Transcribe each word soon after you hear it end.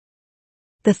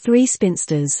The Three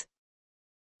Spinsters.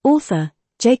 Author,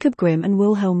 Jacob Grimm and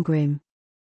Wilhelm Grimm.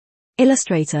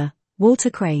 Illustrator, Walter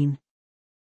Crane.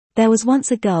 There was once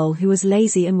a girl who was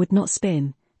lazy and would not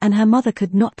spin, and her mother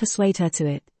could not persuade her to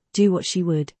it, do what she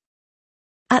would.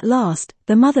 At last,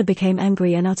 the mother became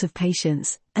angry and out of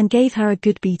patience, and gave her a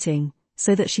good beating,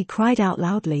 so that she cried out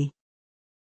loudly.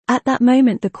 At that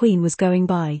moment the queen was going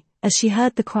by. As she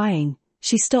heard the crying,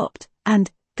 she stopped, and,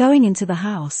 going into the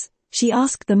house, she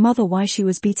asked the mother why she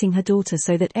was beating her daughter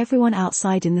so that everyone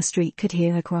outside in the street could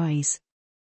hear her cries.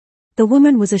 The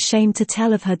woman was ashamed to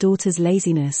tell of her daughter's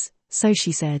laziness, so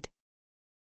she said,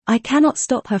 "I cannot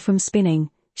stop her from spinning,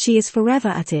 she is forever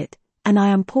at it, and I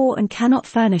am poor and cannot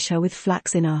furnish her with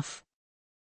flax enough."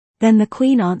 Then the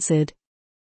queen answered,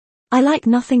 "I like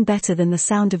nothing better than the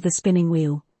sound of the spinning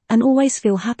wheel, and always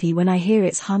feel happy when I hear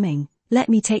its humming. Let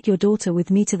me take your daughter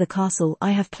with me to the castle.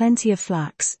 I have plenty of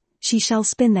flax, she shall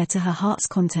spin there to her heart's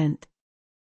content."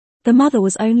 The mother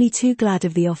was only too glad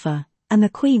of the offer, and the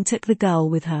queen took the girl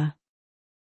with her.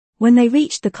 When they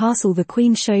reached the castle, the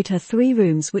queen showed her 3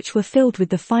 rooms which were filled with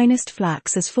the finest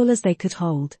flax, as full as they could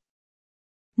hold.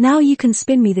 "Now you can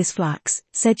spin me this flax,"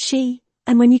 said she,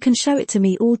 "and when you can show it to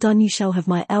me all done you shall have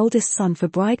my eldest son for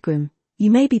bridegroom.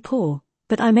 You may be poor,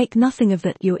 but I make nothing of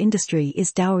that. Your industry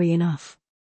is dowry enough."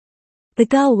 The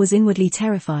girl was inwardly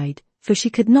terrified, for she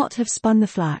could not have spun the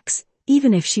flax,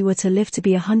 even if she were to live to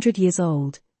be 100 years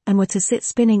old, and were to sit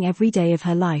spinning every day of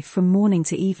her life from morning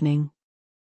to evening.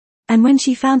 And when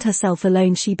she found herself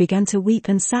alone she began to weep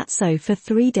and sat so for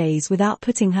 3 days without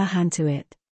putting her hand to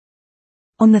it.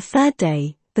 On the 3rd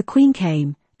day, the queen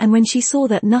came, and when she saw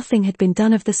that nothing had been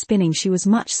done of the spinning she was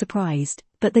much surprised,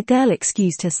 but the girl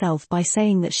excused herself by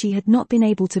saying that she had not been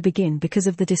able to begin because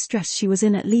of the distress she was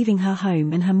in at leaving her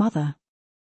home and her mother.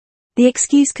 The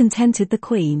excuse contented the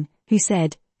queen, who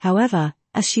said, however,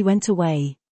 as she went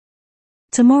away,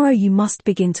 "Tomorrow you must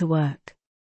begin to work."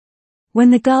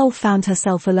 When the girl found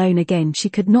herself alone again she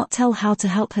could not tell how to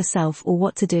help herself or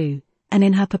what to do, and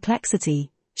in her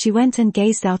perplexity, she went and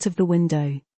gazed out of the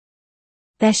window.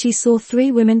 There she saw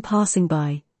 3 women passing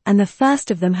by, and the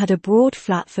first of them had a broad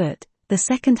flat foot, the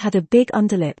second had a big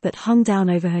underlip that hung down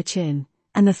over her chin,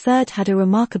 and the third had a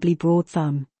remarkably broad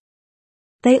thumb.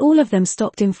 They all of them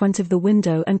stopped in front of the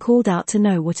window and called out to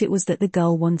know what it was that the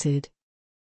girl wanted.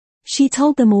 She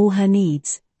told them all her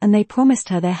needs, and they promised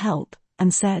her their help,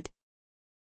 and said,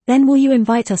 "Then will you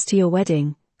invite us to your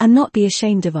wedding, and not be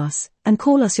ashamed of us, and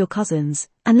call us your cousins,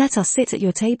 and let us sit at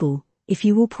your table? If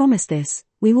you will promise this,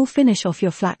 we will finish off your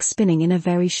flax spinning in a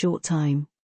very short time."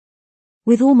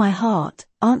 "With all my heart,"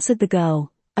 answered the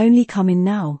girl, "only come in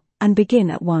now, and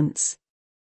begin at once."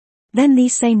 Then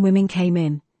these same women came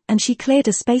in, and she cleared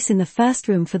a space in the first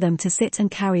room for them to sit and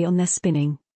carry on their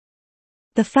spinning.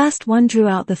 The first one drew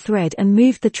out the thread and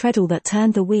moved the treadle that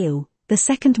turned the wheel, the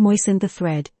second moistened the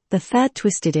thread, the third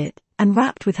twisted it, and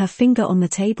rapped with her finger on the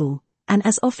table, and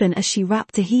as often as she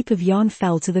rapped a heap of yarn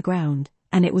fell to the ground,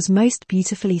 and it was most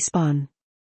beautifully spun.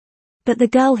 But the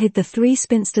girl hid the 3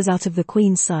 spinsters out of the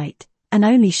queen's sight, and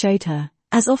only showed her,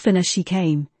 as often as she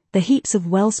came, the heaps of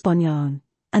well-spun yarn,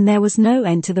 and there was no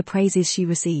end to the praises she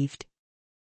received.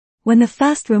 When the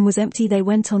first room was empty they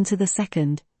went on to the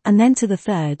second, and then to the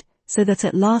third, so that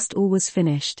at last all was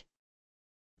finished.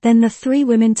 Then the 3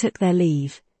 women took their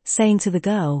leave, saying to the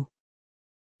girl,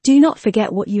 "Do not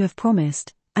forget what you have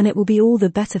promised, and it will be all the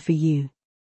better for you."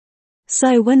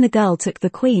 So when the girl took the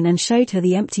queen and showed her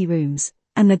the empty rooms,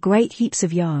 and the great heaps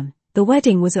of yarn, the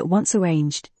wedding was at once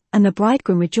arranged, and the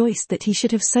bridegroom rejoiced that he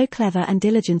should have so clever and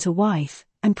diligent a wife,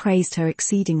 and praised her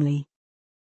exceedingly.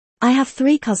 "I have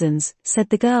 3 cousins," said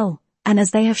the girl, "and as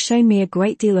they have shown me a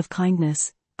great deal of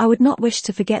kindness, I would not wish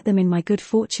to forget them in my good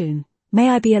fortune. May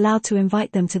I be allowed to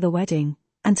invite them to the wedding,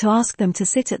 and to ask them to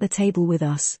sit at the table with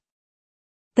us?"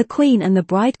 The queen and the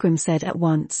bridegroom said at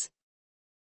once,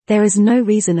 "There is no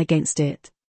reason against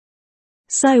it."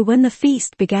 So when the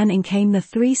feast began in came the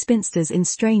 3 spinsters in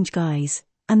strange guise,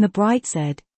 and the bride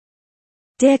said,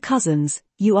 "Dear cousins,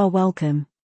 you are welcome."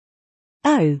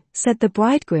 "Oh," said the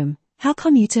bridegroom, "how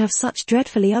come you to have such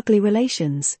dreadfully ugly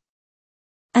relations?"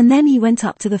 And then he went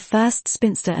up to the first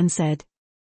spinster and said,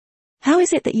 "How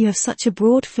is it that you have such a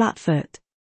broad flat foot?"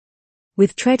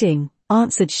 "With treading,"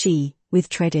 answered she, "with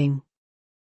treading."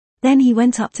 Then he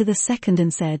went up to the second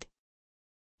and said,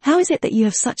 "How is it that you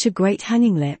have such a great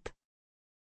hanging lip?"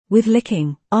 "With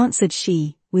licking," answered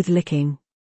she, "with licking."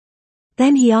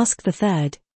 Then he asked the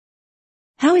third,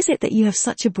 "How is it that you have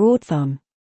such a broad thumb?"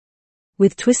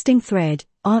 "With twisting thread,"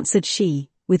 answered she,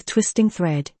 "with twisting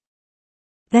thread."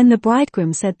 Then the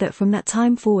bridegroom said that from that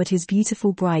time forward his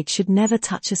beautiful bride should never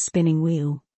touch a spinning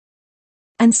wheel.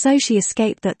 And so she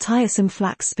escaped that tiresome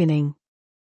flax spinning.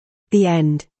 The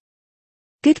end.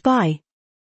 Goodbye.